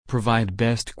provide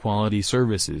best quality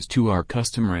services to our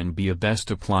customer and be a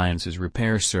best appliances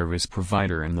repair service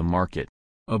provider in the market.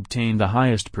 Obtain the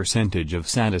highest percentage of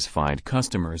satisfied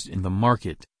customers in the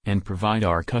market, and provide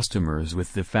our customers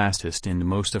with the fastest and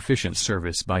most efficient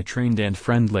service by trained and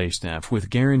friendly staff with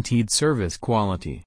guaranteed service quality.